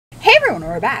everyone,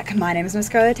 we're back. My name is Miss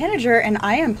Scarlet Tanager, and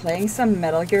I am playing some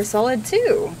Metal Gear Solid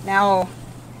 2. Now,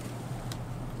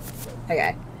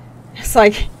 okay, it's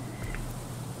like,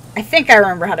 I think I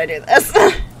remember how to do this.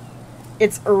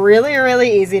 It's really,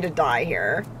 really easy to die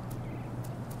here.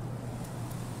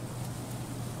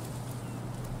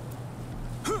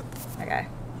 Okay.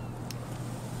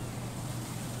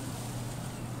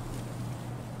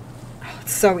 Oh,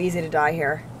 it's so easy to die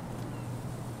here.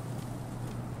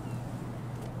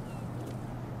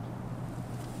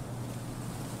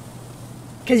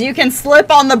 Because you can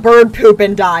slip on the bird poop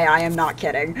and die, I am not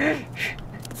kidding.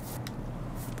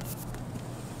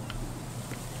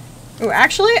 Ooh,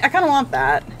 actually, I kind of want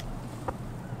that.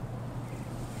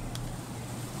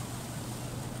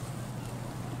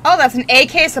 Oh, that's an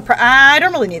AK suppressor. I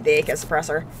don't really need the AK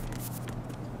suppressor.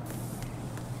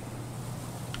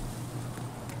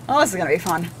 Oh, this is gonna be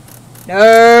fun.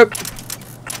 Nope.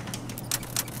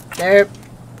 Nope.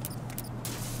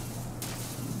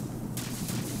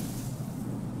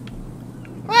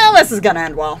 Well, this is gonna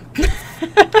end well.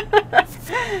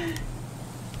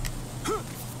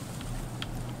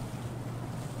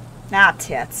 Nah,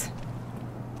 tits.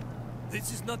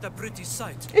 This is not a pretty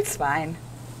sight. It's fine.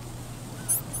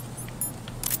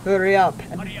 Hurry up.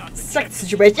 Second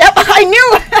situation. Yep, I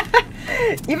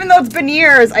knew! Even though it's been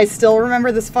years, I still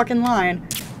remember this fucking line.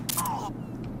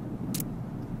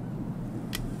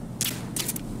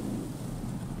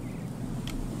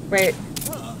 Wait.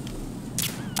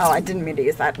 Oh, I didn't mean to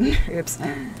use that. Oops.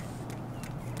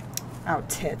 Oh,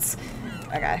 tits.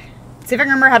 Okay. See if I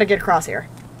can remember how to get across here.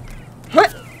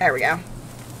 There we go.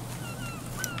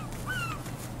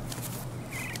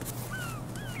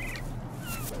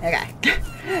 Okay.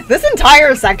 This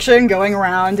entire section going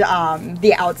around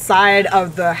the outside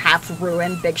of the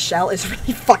half-ruined big shell is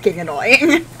really fucking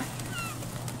annoying.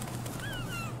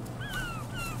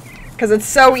 Because it's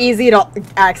so easy to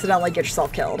accidentally get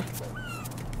yourself killed.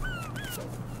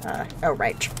 Oh,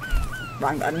 right.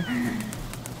 Wrong button.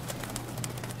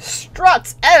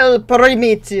 Strut el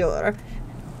perimeter.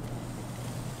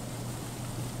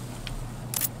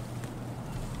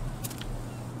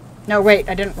 No, wait,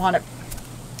 I didn't want it.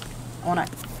 I want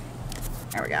to...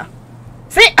 There we go.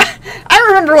 See? I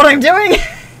remember what I'm doing!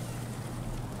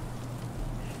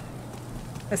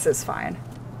 This is fine.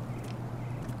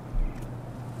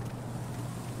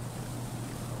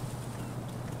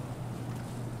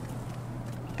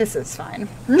 This is fine.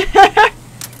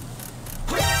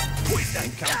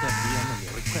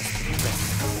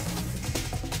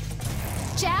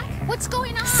 Jack, what's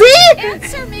going on? See?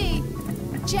 Answer me!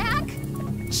 Jack?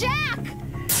 Jack!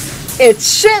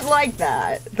 It's shit like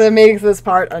that that makes this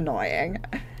part annoying.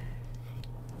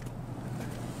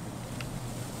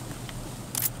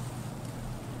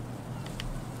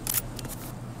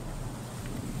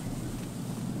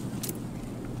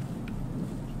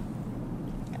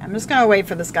 I'm just gonna wait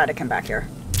for this guy to come back here.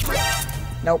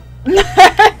 Nope.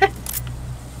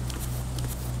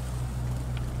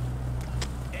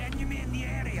 Enemy in the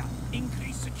area.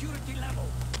 Increase security level.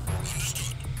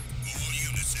 Understood. All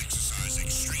units exercise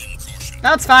extreme caution.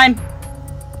 That's fine.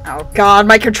 Oh god,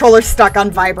 my controller's stuck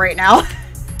on vibrate now.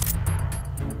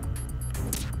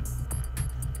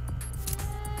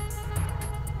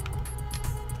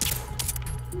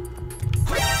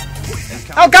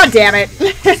 Oh god damn it.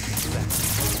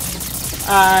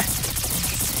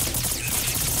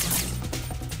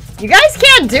 You guys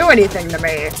can't do anything to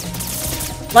me.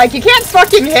 Like, you can't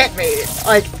fucking hit me.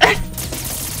 Like...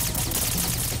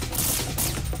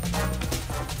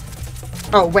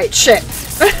 Oh, wait, shit.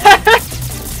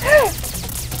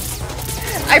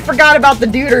 I forgot about the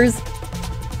duders.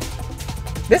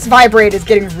 This vibrate is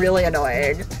getting really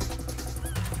annoying.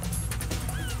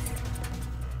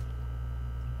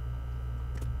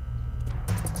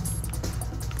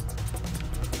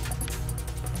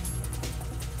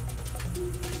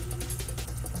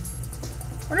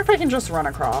 I wonder if I can just run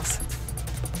across.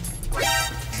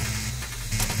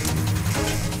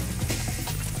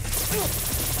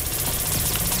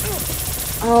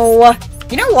 Oh,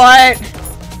 you know what?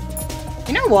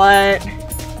 You know what?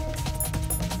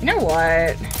 You know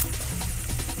what?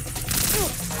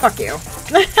 Fuck you.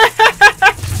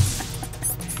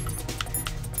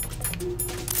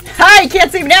 Hi, you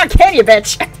can't see me now, can you,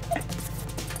 bitch?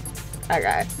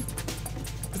 Okay.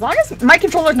 As long as my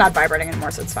controller's not vibrating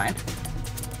anymore, so it's fine.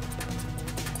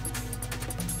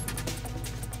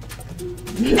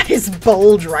 Nice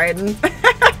bulge riding.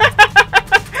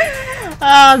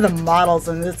 Ah, the models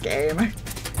in this game. Return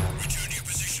your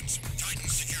positions. Tighten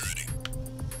security.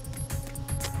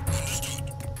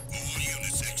 Understood. All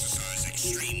units exercise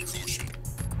extreme caution.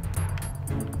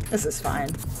 This is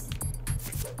fine.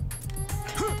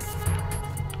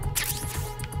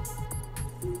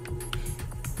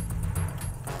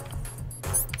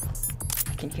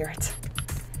 can hear it.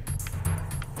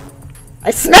 I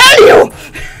smell you!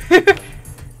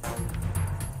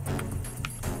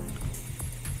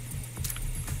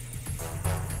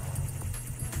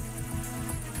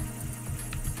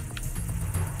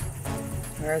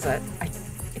 Where is it?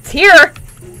 It's here!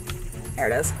 There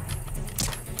it is.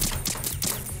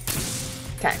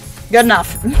 Okay, good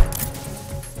enough.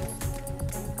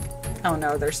 Oh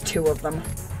no, there's two of them.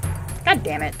 God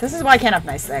damn it. This is why I can't have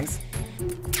nice things.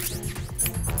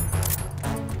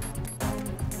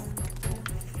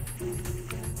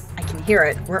 I can hear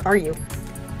it. Where are you?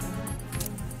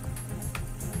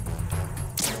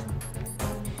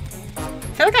 I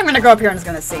feel like I'm gonna go up here and it's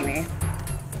gonna see me.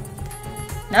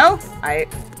 No? Okay.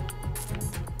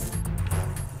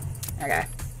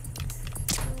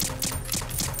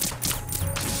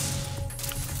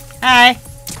 Hi.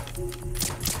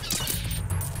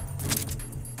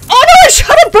 Oh no, I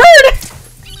shot a bird!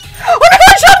 Oh no,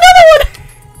 I shot another one!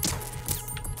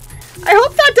 I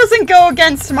hope that doesn't go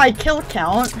against my kill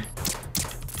count.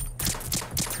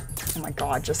 Oh my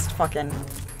god, just fucking...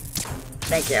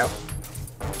 Thank you.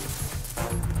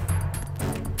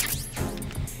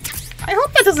 I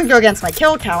hope that doesn't go against my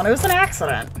kill count. It was an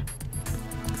accident.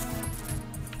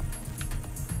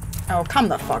 Oh, come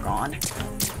the fuck on.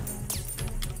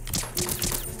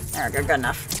 There we go, good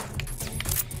enough.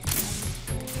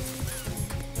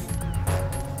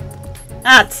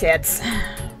 That's it.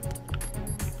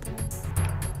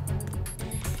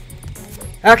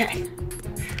 Okay.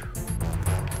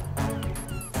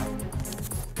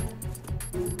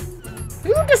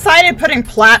 Who decided putting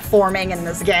platforming in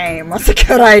this game was a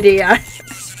good idea?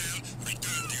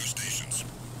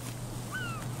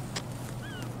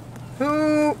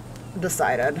 Who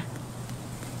decided?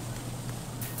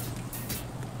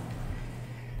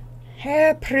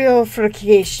 Hair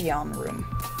purification room.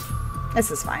 This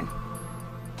is fine.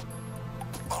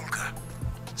 Olga,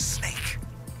 Snake,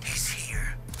 he's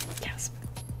here. Yes.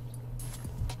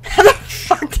 How the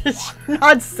fuck did you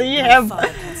not see him? My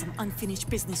father had some unfinished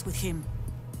business with him.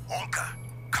 Olga,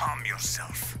 calm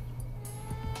yourself.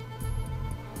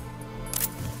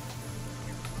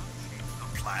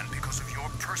 The plan because of your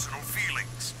personal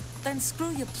feelings. Then screw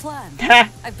your plan.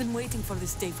 I've been waiting for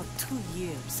this day for 2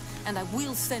 years, and I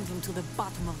will send him to the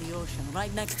bottom of the ocean,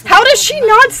 right next to... How does she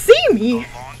not see me? The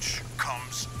launch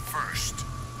comes first.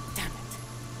 Damn it.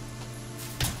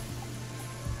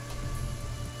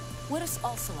 Where's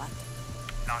Ocelot?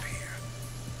 Not here.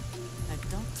 I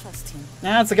don't trust him.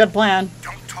 That's a good plan.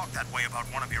 Don't talk that way about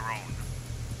one of your own.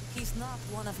 He's not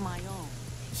one of my own.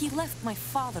 He left my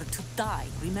father to die,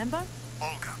 remember?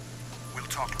 Olga, we'll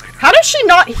talk later. How does she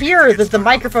not hear that the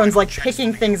microphone's like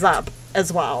picking things up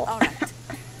as well? Alright.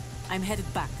 I'm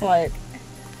headed back. Like,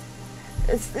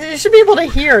 you should be able to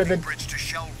hear the Bridge to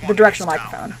Shell direction of the 1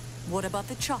 is down. microphone. What about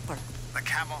the chopper? The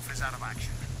cam-off is out of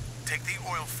action. Take the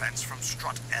oil fence from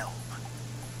Strut Elm.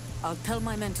 I'll tell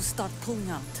my men to start pulling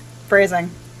out.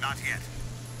 Phrasing. Not yet.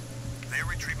 Their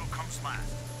retrieval comes last.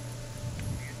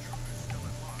 The intruder's still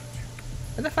at large.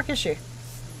 Where the fuck is she?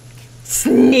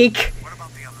 Sneak. What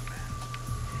about the other man?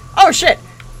 Oh shit.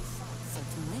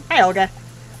 Certainly. Hi, Olga.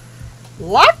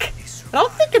 Luck? He I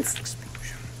don't think survived it's. that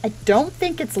explosion. I don't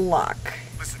think it's luck.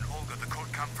 Listen, Olga, the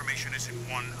court confirmation is in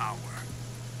 1 hour.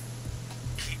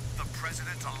 Keep the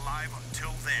president alive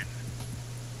until then.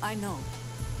 I know.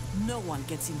 No one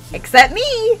gets in here. Except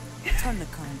me. Turn the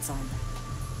currents on.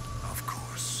 Of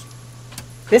course.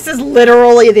 This is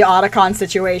literally the Otacon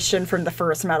situation from the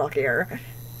first Metal Gear.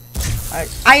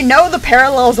 I know the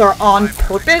parallels are on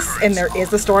purpose and there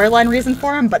is a storyline reason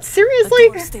for them, but The seriously?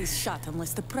 door stays shut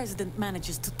unless the president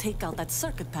manages to take out that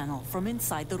circuit panel from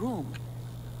inside the room.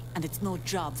 And it's no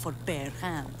job for bare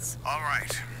hands. All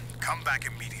right. Come back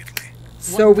immediately.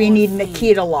 So we need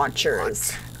Nikita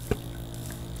launchers.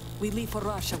 We leave for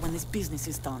Russia when this business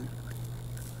is done.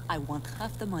 I want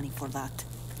half the money for that.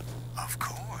 Of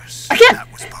course. Again!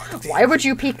 That was part of the Why would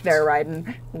you peek there,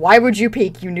 Raiden? Why would you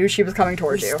peek? You knew she was coming We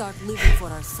towards you. start living for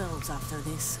ourselves after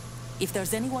this. If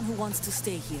there's anyone who wants to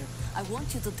stay here, I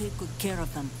want you to take good care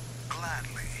of them.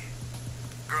 Gladly.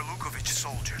 Gerlukovich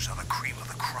soldiers are the cream of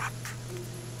the crop.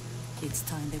 It's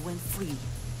time they went free.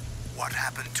 What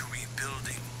happened to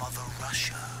rebuilding Mother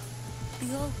Russia?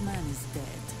 The old man is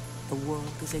dead. The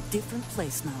world is a different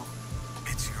place now.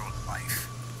 It's your life.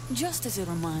 Just as a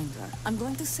reminder, I'm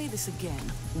going to say this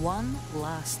again, one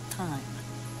last time.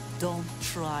 Don't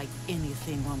try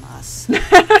anything on us.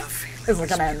 This is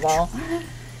gonna end well.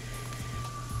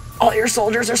 All your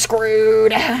soldiers are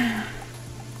screwed. I'm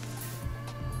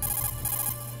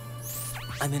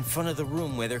in front of the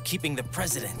room where they're keeping the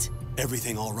president.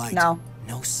 Everything all right? No.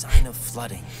 No sign of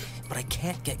flooding. but I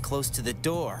can't get close to the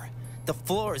door. The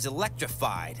floor is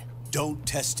electrified. Don't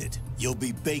test it. You'll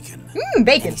be bacon.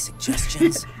 Bacon. Any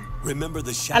suggestions? Remember the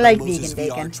I Shadow like Moses vegan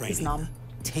VR bacon. training? It's nom.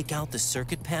 Take out the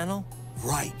circuit panel?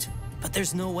 Right. But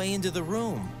there's no way into the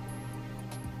room.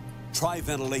 Try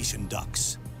ventilation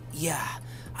ducts. Yeah,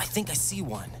 I think I see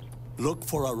one. Look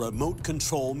for a remote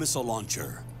control missile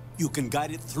launcher. You can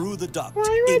guide it through the duct Why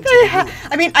would into they the room.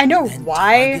 I mean, I know Then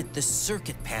why. target the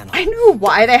circuit panel. I know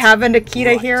why they have a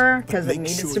Nikita Right, here, but because it make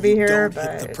needs sure to be you here, don't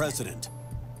hit the but... president.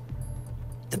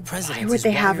 The president would is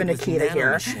they have a wired with Nikita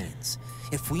here? nanomachines.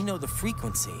 If we know the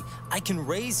frequency, I can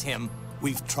raise him.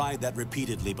 We've tried that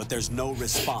repeatedly, but there's no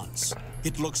response.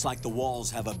 It looks like the walls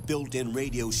have a built-in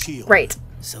radio shield. Great.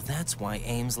 So that's why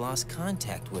Ames lost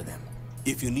contact with him.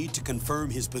 If you need to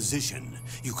confirm his position,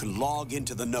 you can log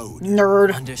into the node.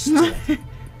 Nerd. Understood.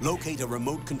 Locate a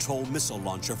remote control missile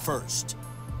launcher first.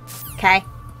 Okay.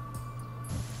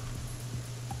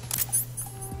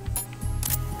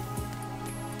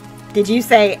 Did you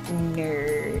say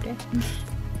nerd?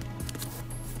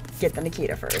 Get the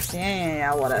Nikita first.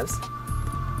 Yeah, whatevs.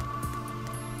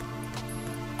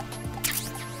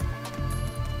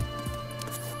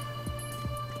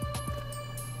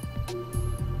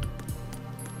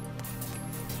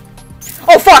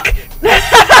 Oh, fuck!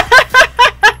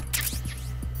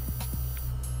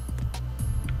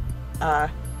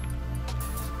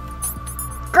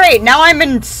 Great, now I'm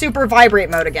in super vibrate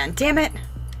mode again. Damn it.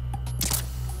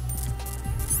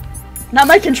 Now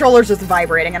my controller's just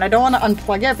vibrating, and I don't want to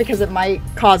unplug it because it might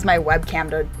cause my webcam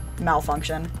to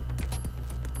malfunction.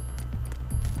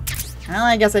 Well,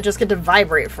 I guess I just get to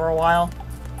vibrate for a while.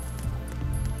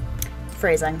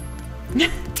 Phrasing.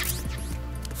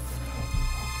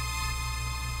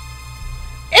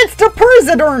 It's the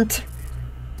president!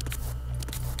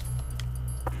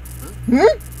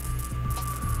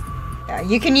 Yeah,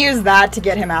 you can use that to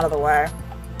get him out of the way.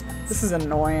 This is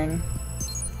annoying.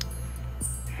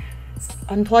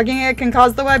 Unplugging it can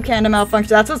cause the webcam to malfunction.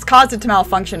 That's what's caused it to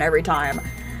malfunction every time.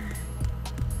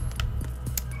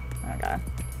 Okay.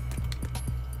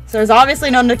 So there's obviously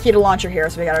no Nikita launcher here,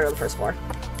 so we gotta go to the first floor.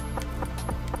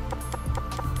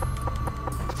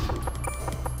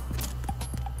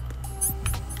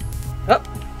 Oh.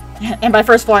 And by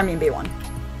first floor, I mean B1.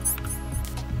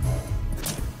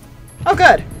 Oh,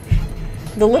 good.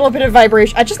 The little bit of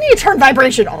vibration. I just need to turn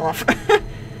vibration off.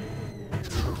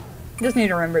 Just need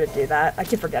to remember to do that. I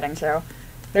keep forgetting to.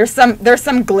 There's some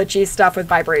glitchy stuff with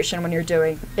vibration when you're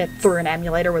doing it through an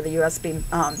emulator with a USB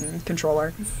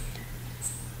controller.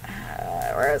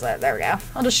 Where is it? There we go.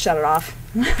 I'll just shut it off.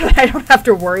 I don't have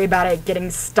to worry about it getting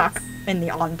stuck in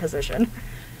the on position.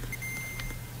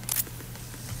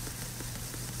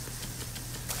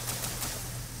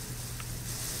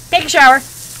 Take a shower.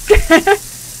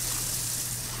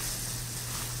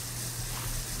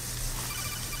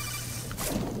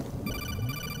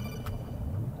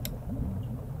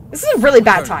 This is a really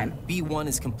bad time. B1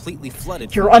 is completely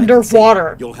flooded. You're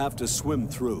underwater. You'll have to swim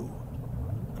through.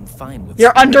 I'm fine with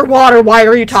You're underwater. Why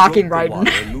are you talking, Stroke the Raiden?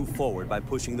 water and move forward by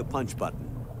pushing the punch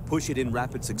button. Push it in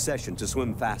rapid succession to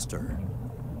swim faster.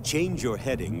 Change your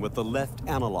heading with the left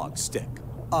analog stick.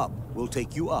 Up will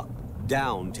take you up.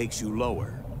 Down takes you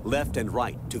lower. Left and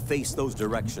right to face those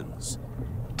directions.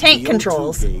 Tank The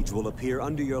controls. O2 gauge will appear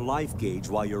under your life gauge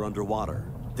while you're underwater.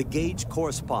 The gauge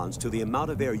corresponds to the amount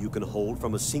of air you can hold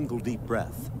from a single deep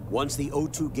breath. Once the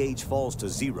O2 gauge falls to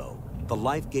 0, the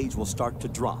life gauge will start to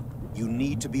drop. You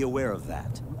need to be aware of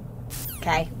that.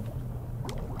 Okay.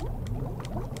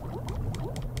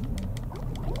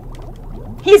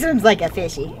 He seems like a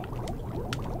fishy.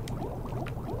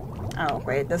 Oh,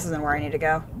 wait, this isn't where I need to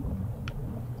go.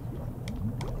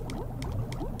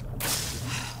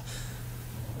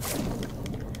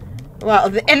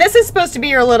 Well, and this is supposed to be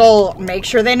your little make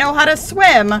sure they know how to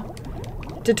swim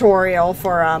tutorial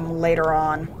for later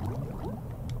on.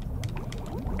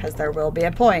 Because there will be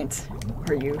a point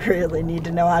where you really need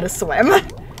to know how to swim.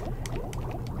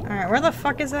 Alright, where the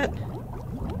fuck is it?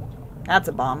 That's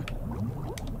a bomb.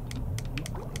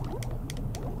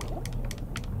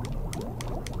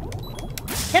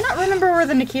 Cannot remember where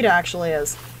the Nikita actually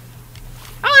is.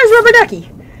 Oh, there's Rubber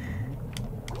Ducky!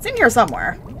 It's in here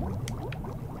somewhere.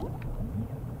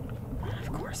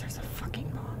 Of course, there's a fucking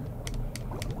bomb.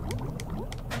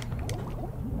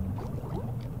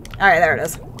 Alright, there it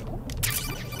is.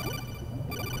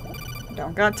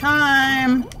 Don't got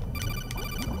time.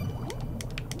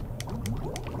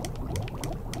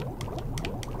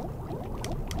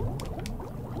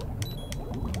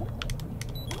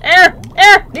 Air!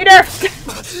 Air! Need air!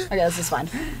 Okay, this is fine.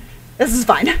 This is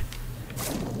fine.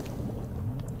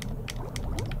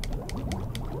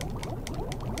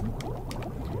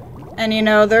 And you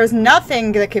know, there's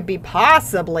nothing that could be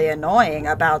possibly annoying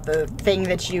about the thing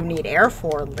that you need air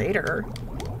for later.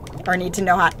 Or need to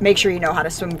know how, make sure you know how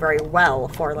to swim very well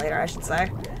for later, I should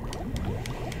say.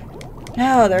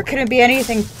 No, there couldn't be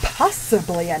anything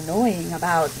possibly annoying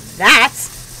about that.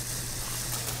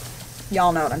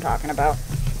 Y'all know what I'm talking about.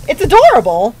 It's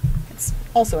adorable. It's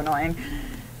also annoying.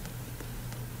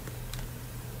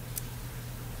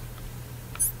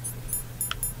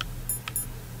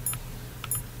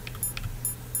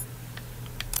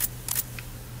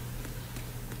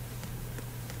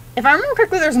 If I remember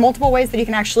correctly, there's multiple ways that you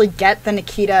can actually get the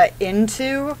Nikita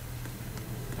into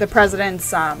the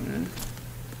president's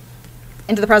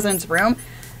room.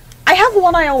 I have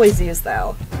one I always use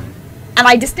though. And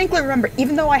I distinctly remember,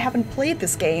 even though I haven't played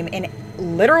this game in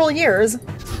literal years,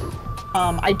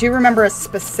 I do remember a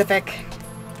specific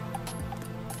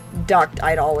duct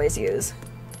I'd always use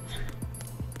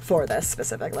for this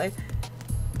specifically.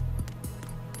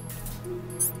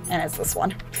 And it's this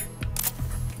one.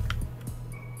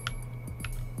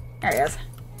 There he is.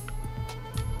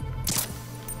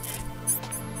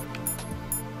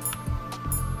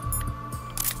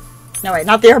 No, wait,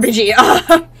 not the RPG.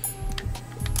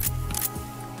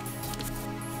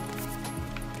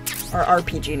 Or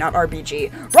RPG, not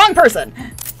RBG. Wrong person!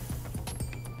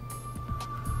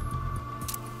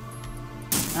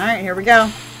 Alright, here we go.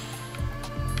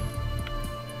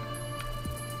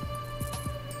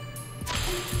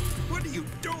 What are you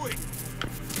doing?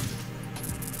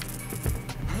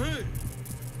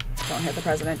 Don't hit the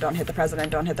president, don't hit the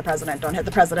president, don't hit the president, don't hit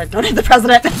the president, don't hit the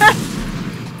president!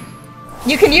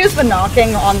 You can use the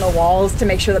knocking on the walls to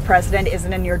make sure the president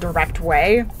isn't in your direct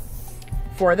way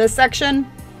for this section.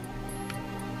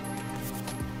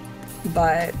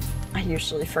 But I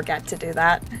usually forget to do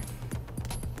that.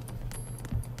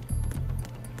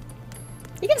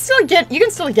 You can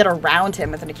still get around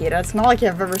him with a Nikita. It's not like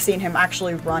I've ever seen him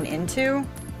actually run into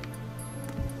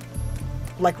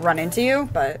you,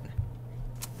 but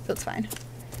that's fine.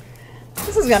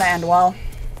 This is gonna end well.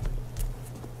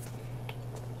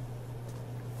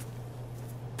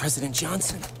 President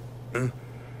Johnson. Huh?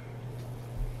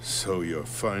 So you're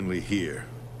finally here.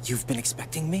 You've been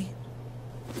expecting me?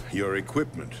 Your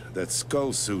equipment, that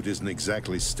skull suit, isn't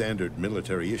exactly standard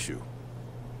military issue.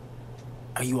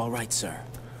 Are you all right, sir?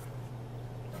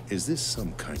 Is this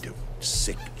some kind of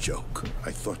sick joke?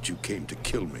 I thought you came to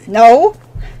kill me. No.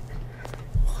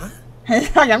 What?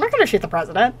 I'm not gonna shoot the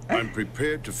president. I'm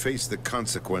prepared to face the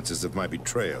consequences of my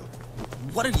betrayal.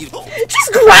 What are you...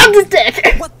 Just grabbed his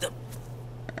dick! What the...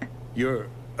 You're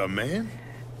a man?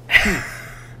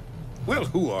 Well,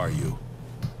 who are you?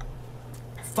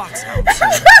 Foxhound,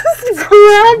 sir.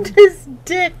 Grabbed his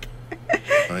dick.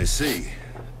 I see.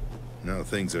 Now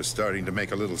things are starting to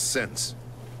make a little sense.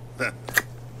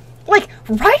 Like,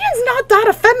 Raiden's not that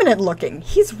effeminate looking.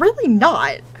 He's really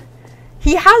not.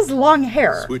 He has long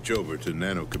hair. Switch over to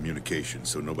nano-communication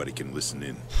so nobody can listen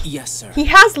in. Yes, sir. He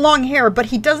has long hair, but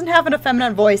he doesn't have an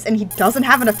effeminate voice, and he doesn't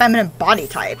have an effeminate body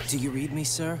type. Do you read me,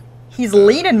 sir? He's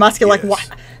lean and muscular, yes. like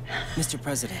what? Mr.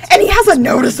 President. And he has a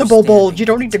noticeable bulge. You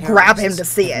don't need to grab him to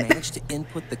see it. Managed to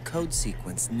input the code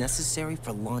sequence necessary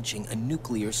for launching a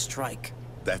nuclear strike.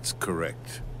 That's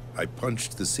correct. I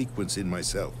punched the sequence in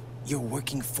myself. You're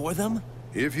working for them?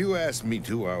 If you asked me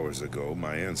 2 hours ago,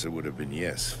 my answer would have been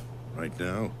yes. Right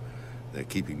now, they're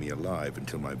keeping me alive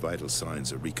until my vital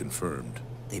signs are reconfirmed.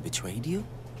 They betrayed you?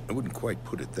 I wouldn't quite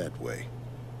put it that way.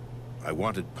 I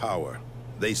wanted power.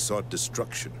 They sought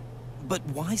destruction. But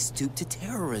why stoop to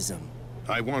terrorism?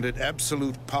 I wanted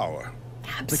absolute power.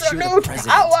 But you're the Absolute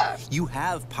president. power. You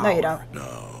have power. No, you don't.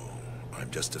 No,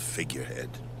 I'm just a figurehead.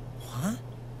 What?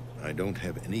 I don't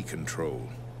have any control.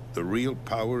 The real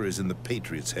power is in the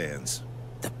Patriots' hands.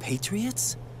 The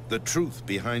Patriots? The truth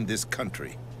behind this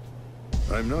country.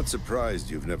 I'm not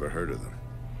surprised you've never heard of them.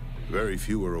 Very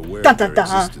few are aware of their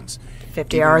existence.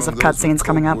 50 even hours of among those with cutscenes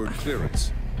coming up. code word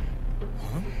clearance.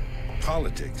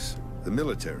 Politics, the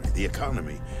military, the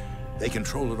economy. They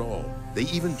control it all. They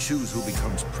even choose who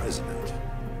becomes president.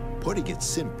 Putting it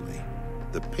simply,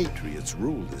 the Patriots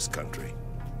rule this country.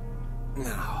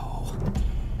 No.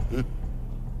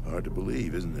 Hard to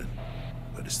believe, isn't it?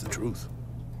 But it's the truth.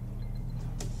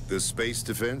 The space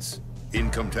defense,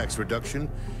 income tax reduction,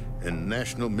 and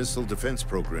national missile defense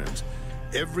programs.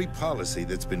 Every policy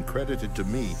that's been credited to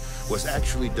me was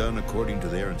actually done according to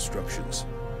their instructions.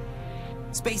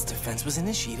 Space defense was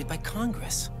initiated by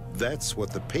Congress. That's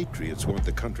what the Patriots want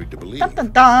the country to believe. Dun,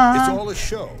 dun, dun. It's all a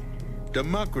show.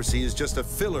 Democracy is just a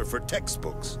filler for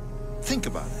textbooks. Think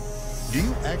about it. Do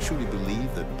you actually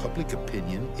believe that public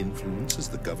opinion influences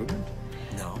the government?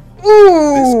 No.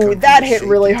 Ooh, that hit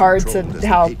really hard to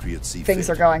how things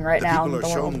are going right now in People the are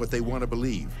shown world. what they want to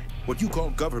believe. What you call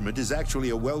government is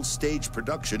actually a well-staged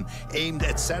production aimed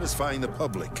at satisfying the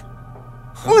public.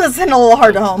 Ooh, that's hitting a little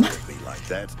hard to home. Don't look at me like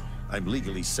that. I'm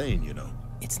legally sane, you know.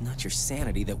 It's not your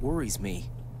sanity that worries me.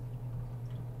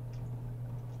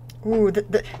 Ooh,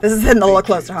 this is hitting a little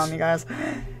close to home, you guys.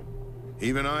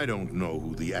 Even I don't know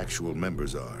who the actual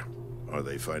members are. Are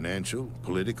they financial,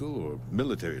 political, or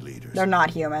military leaders? They're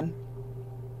not human.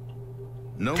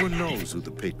 No one knows who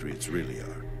the Patriots really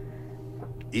are.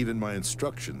 Even my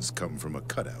instructions come from a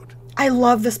cutout. I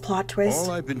love this plot twist.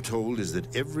 All I've been told is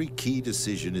that every key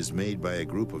decision is made by a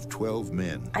group of 12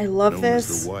 men. I love known this.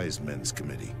 as the Wise Men's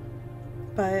Committee.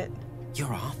 But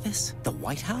Your office? The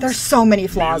White House? there's so many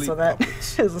flaws Merely with it.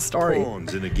 puppets, As a story.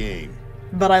 Pawns in a game.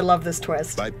 But I love this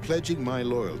twist. By pledging my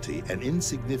loyalty, an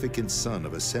insignificant son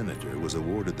of a senator was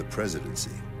awarded the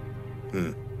presidency.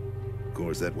 Of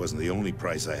course, that wasn't the only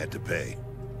price I had to pay.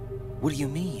 What do you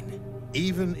mean?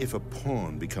 Even if a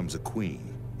pawn becomes a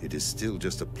queen, it is still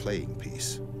just a playing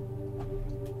piece.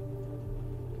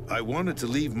 I wanted to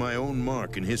leave my own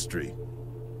mark in history,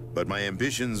 but my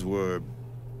ambitions were...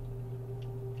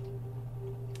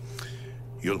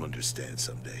 You'll understand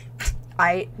someday.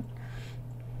 I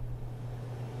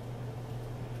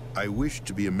wished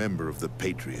to be a member of the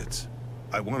Patriots.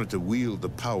 I wanted to wield the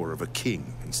power of a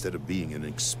king instead of being an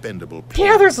expendable pawn.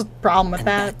 Yeah, there's a problem with And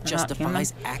that. that They're not human.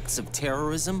 justifies acts of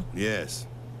terrorism? Yes.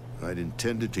 I'd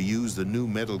intended to use the new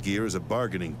Metal Gear as a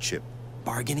bargaining chip.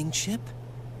 Bargaining chip?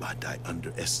 But I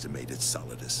underestimated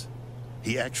Solidus.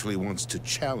 He actually wants to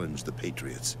challenge the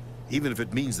Patriots, even if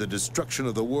it means the destruction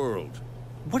of the world.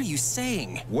 What are you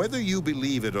saying? Whether you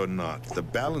believe it or not, the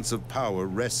balance of power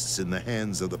rests in the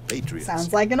hands of the Patriots.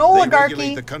 Sounds like an They oligarchy.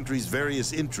 regulate the country's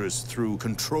various interests through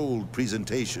controlled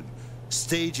presentation,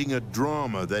 staging a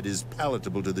drama that is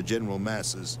palatable to the general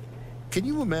masses. Can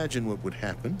you imagine what would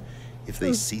happen if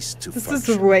they ceased to This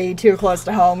function? is way too close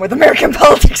to home with American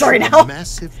politics right A now.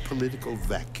 massive political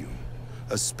vacuum.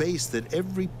 A space that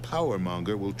every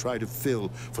powermonger will try to fill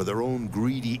for their own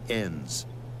greedy ends.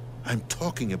 I'm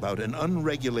talking about an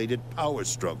unregulated power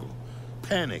struggle.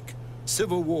 Panic,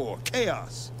 civil war,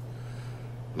 chaos.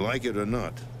 Like it or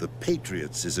not, the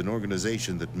Patriots is an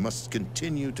organization that must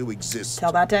continue to exist.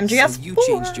 Tell that to MGS4. So you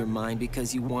changed your mind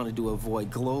because you wanted to avoid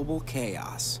global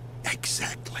chaos.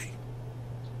 Exactly.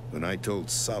 When I told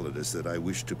Solidus that I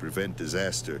wished to prevent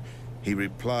disaster, he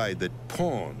replied that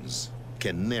pawns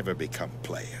can never become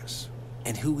players.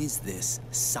 And who is this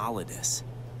Solidus?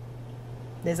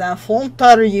 Des enfants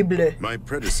terribles. My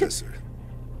predecessor,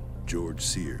 George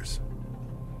Sears.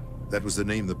 That was the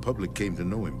name the public came to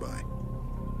know him by.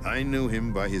 I knew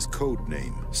him by his code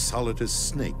name, Solidus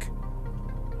Snake.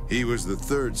 He was the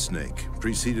third snake,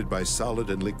 preceded by Solid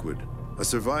and Liquid, a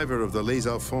survivor of the Les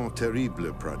Enfants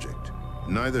Terribles project.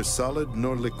 Neither solid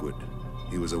nor liquid.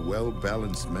 He was a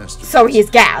well-balanced masterpiece. So he's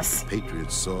gas. The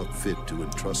Patriots saw it fit to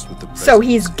entrust with the presidency. So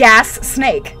he's Gas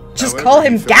Snake. Just However, call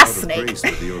him he fell Gas out of Snake. grace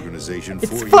with the organization It's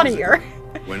 4 years funnier. ago.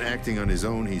 When acting on his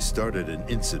own, he started an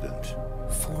incident.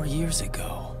 4 years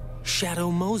ago.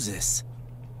 Shadow Moses.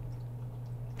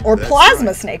 Or That's Plasma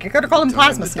right. Snake. I could have called him At the time,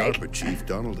 Plasma the Snake. DARPA chief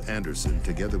Donald Anderson,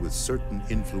 together with certain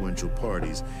influential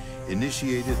parties,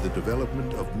 initiated the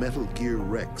development of Metal Gear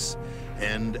Rex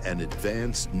and an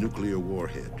advanced nuclear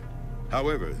warhead.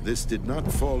 However, this did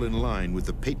not fall in line with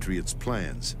the Patriots'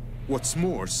 plans. What's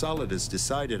more, Solidus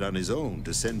decided on his own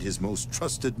to send his most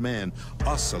trusted man,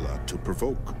 Ocelot, to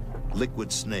provoke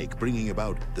Liquid Snake, bringing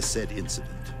about the said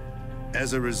incident.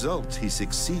 As a result, he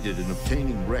succeeded in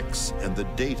obtaining Rex and the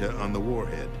data on the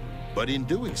warhead. But in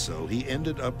doing so, he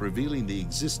ended up revealing the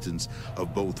existence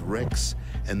of both Rex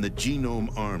and the Genome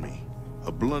Army,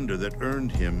 a blunder that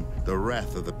earned him the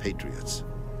wrath of the Patriots.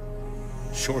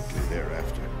 Shortly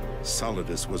thereafter,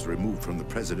 Solidus was removed from the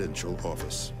presidential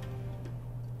office.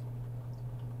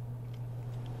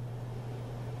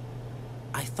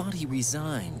 I thought he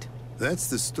resigned. That's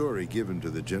the story given to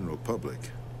the general public.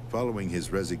 Following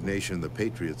his resignation, the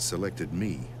Patriots selected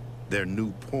me, their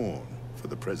new pawn, for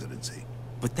the presidency.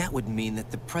 But that would mean that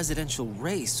the presidential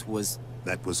race was...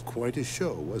 That was quite a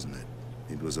show, wasn't it?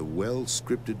 It was a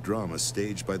well-scripted drama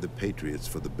staged by the Patriots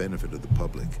for the benefit of the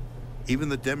public. Even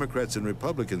the Democrats and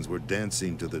Republicans were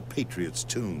dancing to the Patriots'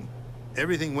 tune.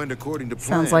 Everything went according to plan.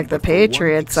 Sounds like the but for one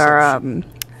Patriots are exception.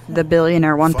 the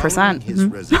billionaire 1%. Following his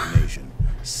resignation,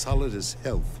 Solidus'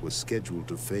 health was scheduled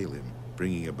to fail him,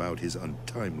 bringing about his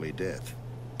untimely death.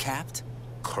 capped?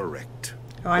 Correct.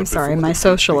 Oh, I'm But sorry, before my the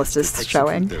socialist Patriots is could execute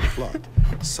showing. their plot,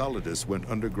 Solidus went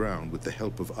underground with the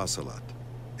help of Ocelot.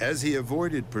 As he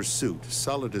avoided pursuit,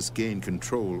 Solidus gained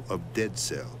control of Dead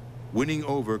Cell, winning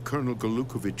over Colonel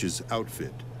Golukovich's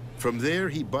outfit. From there,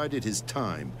 he bided his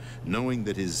time, knowing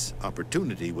that his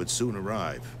opportunity would soon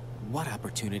arrive. What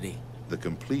opportunity? The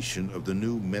completion of the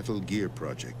new Metal Gear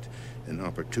project, an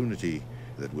opportunity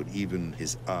that would even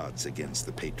his odds against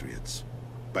the Patriots.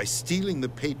 By stealing the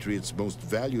Patriots' most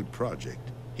valued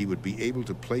project, he would be able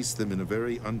to place them in a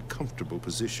very uncomfortable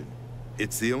position.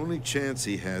 It's the only chance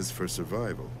he has for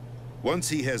survival. Once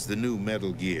he has the new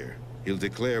Metal Gear, he'll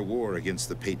declare war against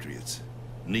the Patriots.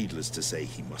 Needless to say,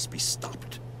 he must be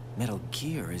stopped. Metal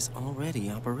Gear is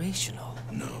already operational.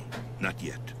 No, not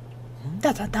yet.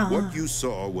 Da-da-da. What you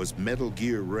saw was Metal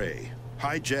Gear Ray,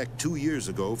 hijacked 2 years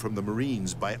ago from the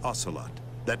Marines by Ocelot.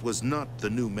 That was not the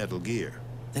new Metal Gear.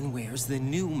 Then where's the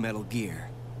new Metal Gear?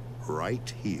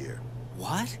 Right here.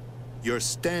 What? You're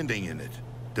standing in it.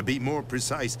 To be more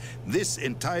precise, this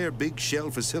entire big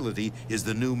shell facility is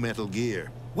the new Metal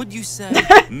Gear. What'd you say?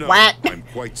 No, What? I'm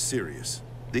quite serious.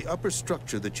 The upper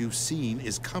structure that you've seen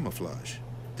is camouflage,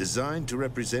 designed to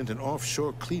represent an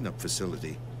offshore cleanup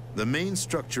facility. The main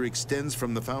structure extends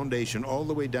from the foundation all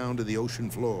the way down to the ocean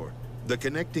floor. The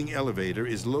connecting elevator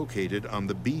is located on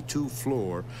the B2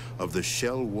 floor of the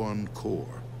Shell 1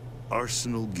 core.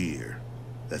 Arsenal Gear.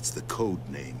 That's the code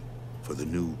name for the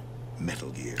new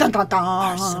Metal Gear.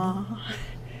 Da-da-da.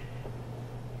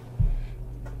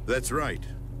 That's right.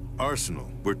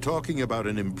 Arsenal. We're talking about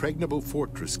an impregnable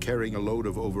fortress carrying a load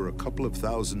of over a couple of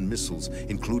thousand missiles,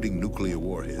 including nuclear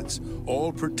warheads,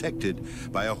 all protected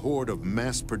by a horde of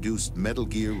mass-produced Metal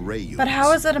Gear Ray units. But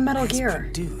how is it a Metal Gear?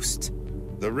 Produced.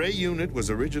 The Ray unit was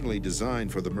originally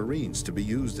designed for the Marines to be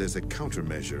used as a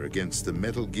countermeasure against the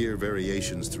Metal Gear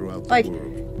variations throughout Like, the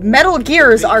world. Metal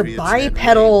Gears are Patriots had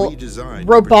bipedal, redesigned to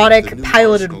robotic, protect the new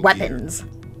piloted Arsenal weapons.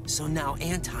 So now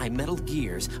anti-Metal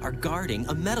Gears are guarding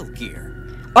a Metal Gear.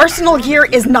 Arsenal Gear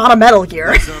is not a Metal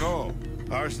Gear. That's not all.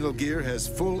 Arsenal Gear has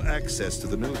full access to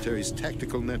the military's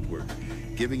tactical network,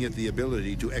 giving it the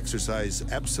ability to exercise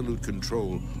absolute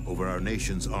control over our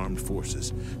nation's armed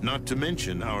forces, not to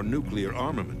mention our nuclear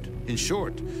armament. In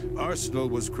short, Arsenal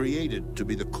was created to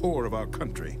be the core of our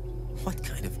country. What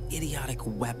kind of idiotic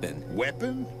weapon?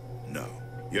 Weapon? No.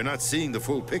 You're not seeing the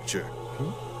full picture.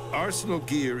 Arsenal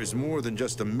Gear is more than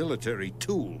just a military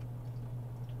tool.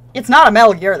 It's not a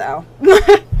Metal Gear, though.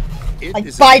 It Like,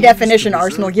 is by a means definition, to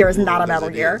Arsenal preserve Gear the is not a world Metal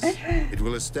as it Gear. is. It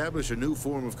will establish a new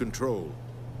form of control.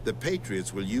 The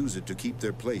Patriots will use it to keep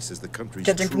their place as the country's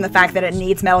Judging from true the fact that it rulers.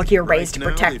 needs Metal Gear Rays to Right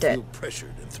now, protect they it. feel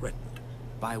pressured and threatened.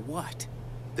 By what?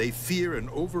 They fear an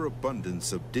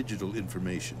overabundance of digital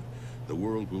information. The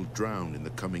world will drown in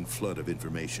the coming flood of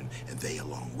information, and they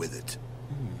along with it.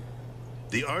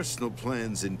 The Arsenal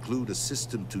plans include a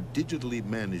system to digitally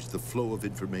manage the flow of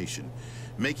information,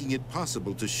 making it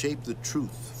possible to shape the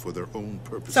truth for their own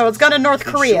purposes. So it's gonna North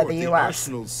In Korea, short, the The US.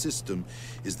 Arsenal system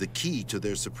is the key to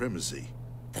their supremacy.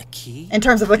 The key? In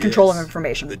terms of the control of Yes,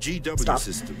 information. The GW stuff.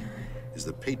 system is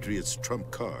the Patriots'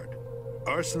 trump card.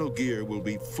 Arsenal Gear will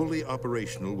be fully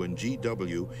operational when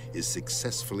GW is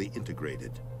successfully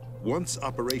integrated. Once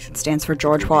operational, Stands for it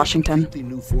George will be a Washington. completely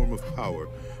new form of power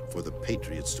for the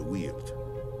Patriots to wield.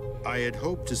 I had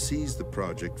hoped to seize the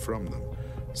project from them,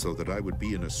 so that I would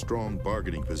be in a strong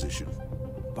bargaining position.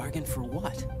 Bargain for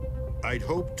what? I'd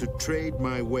hoped to trade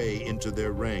my way into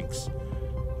their ranks.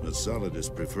 But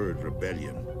Solidus preferred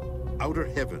rebellion. Outer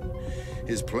Heaven,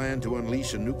 his plan to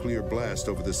unleash a nuclear blast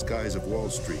over the skies of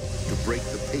Wall Street to break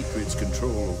the Patriots'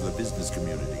 control over the business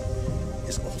community,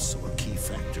 is also a key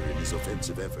factor in his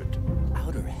offensive effort.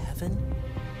 Outer Heaven?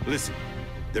 Listen,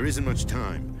 there isn't much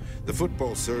time. The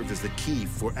football served as the key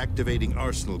for activating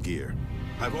Arsenal Gear.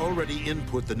 I've already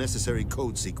input the necessary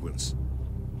code sequence.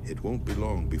 It won't be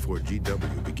long before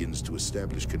GW begins to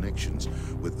establish connections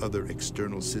with other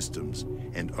external systems,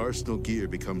 and Arsenal Gear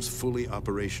becomes fully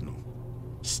operational.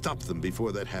 Stop them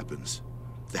before that happens.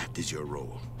 That is your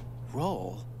role.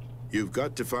 Role? You've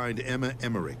got to find Emma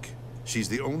Emmerich. She's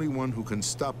the only one who can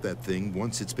stop that thing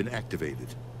once it's been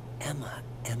activated. Emma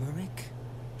Emmerich?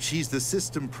 She's the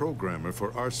system programmer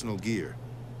for Arsenal Gear.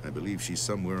 I believe she's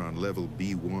somewhere on level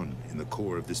B1 in the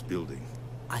core of this building.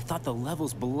 I thought the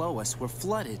levels below us were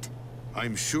flooded.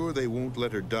 I'm sure they won't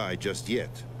let her die just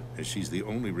yet, as she's the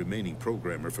only remaining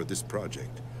programmer for this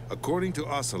project. According to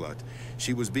Ocelot,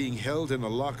 she was being held in a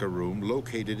locker room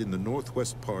located in the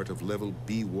northwest part of level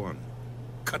B1.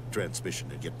 Cut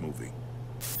transmission and get moving.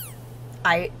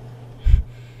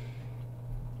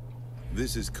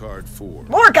 This is card 4.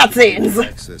 More cutscenes!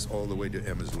 Access all the way to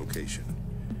Emma's location.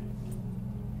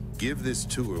 Give this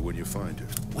to her when you find her.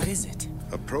 What is it?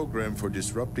 A program for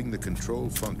disrupting the control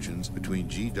functions between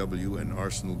GW and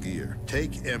Arsenal gear.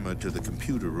 Take Emma to the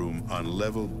computer room on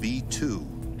level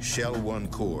B2, Shell 1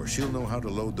 core. She'll know how to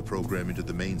load the program into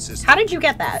the main system. How did you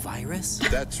get that? Virus?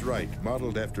 That's right,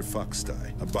 modeled after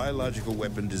Foxdie, a biological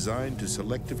weapon designed to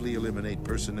selectively eliminate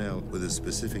personnel with a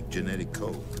specific genetic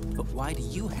code. But why do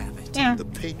you have it? Yeah. The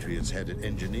Patriots had it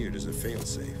engineered as a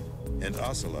failsafe, and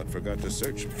Ocelot forgot to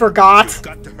search. Forgot? You've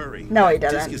got to hurry. No, he That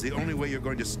didn't. disk is the only way you're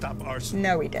going to stop Arsenal.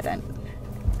 No, he didn't.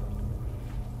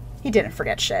 He didn't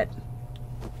forget shit.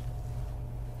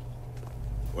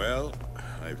 Well,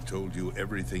 I've told you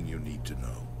everything you need to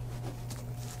know.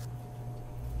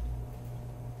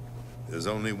 There's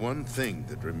only one thing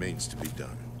that remains to be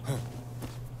done.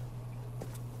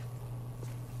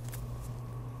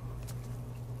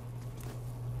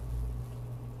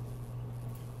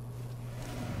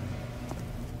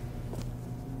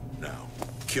 Now,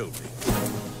 kill me.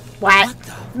 What?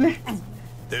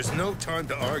 There's no time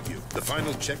to argue. The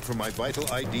final check for my vital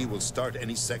ID will start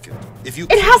any second. If you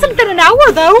It hasn't been an hour,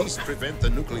 at though. least prevent the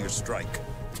nuclear strike.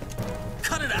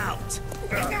 Cut it out!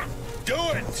 Do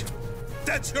it!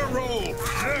 That's your role!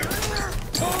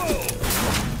 Pull!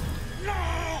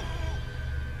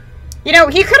 You know,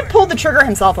 he could have pulled the trigger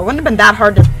himself. It wouldn't have been that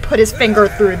hard to put his finger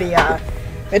through the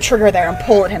trigger there and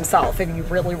pull it himself if you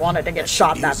really wanted to get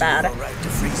shot that bad. All right to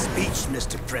free speech,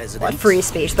 Mr. President. What free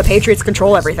speech? The Patriots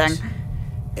control everything.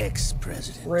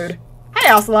 Ex-president. Rude. Hey,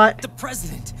 Ocelot. The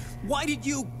president! Why did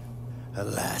you...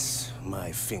 Alas,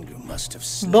 my finger must have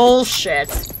slipped.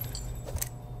 Bullshit.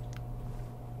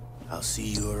 I'll see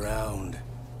you around,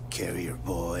 carrier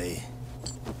boy.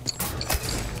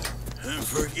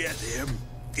 Forget him.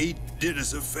 He did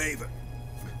us a favor.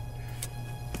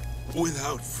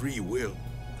 Without free will,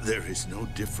 there is no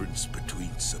difference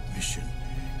between submission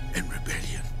and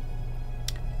rebellion.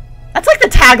 That's like the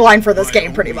tagline for this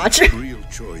game, pretty much. My real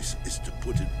choice is to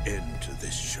put an end to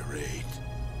this charade.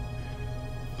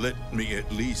 Let me at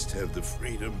least have the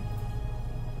freedom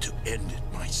to end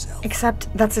it myself. Except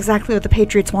that's exactly what the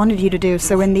Patriots wanted you to do,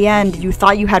 so in the end, you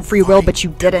thought you had free will, but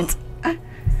you didn't.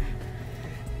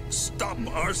 Stop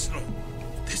Arsenal!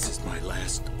 This is my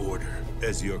last order.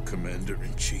 As your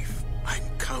commander-in-chief, I'm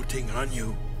counting on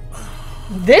you.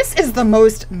 This is the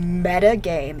most meta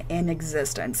game in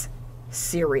existence.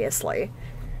 Seriously.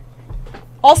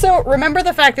 Also, remember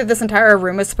the fact that this entire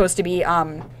room is supposed to be,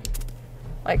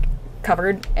 like,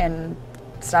 covered in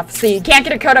stuff. So you can't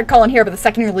get a codec call in here, but the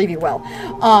second you leave, you will.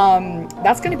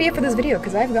 That's going to be it for this video,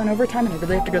 because I've gone over time and I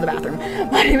really have to go to the bathroom.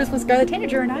 My name is Miss Scarlet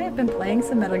Tanager, and I have been playing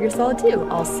some Metal Gear Solid 2.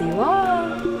 I'll see you all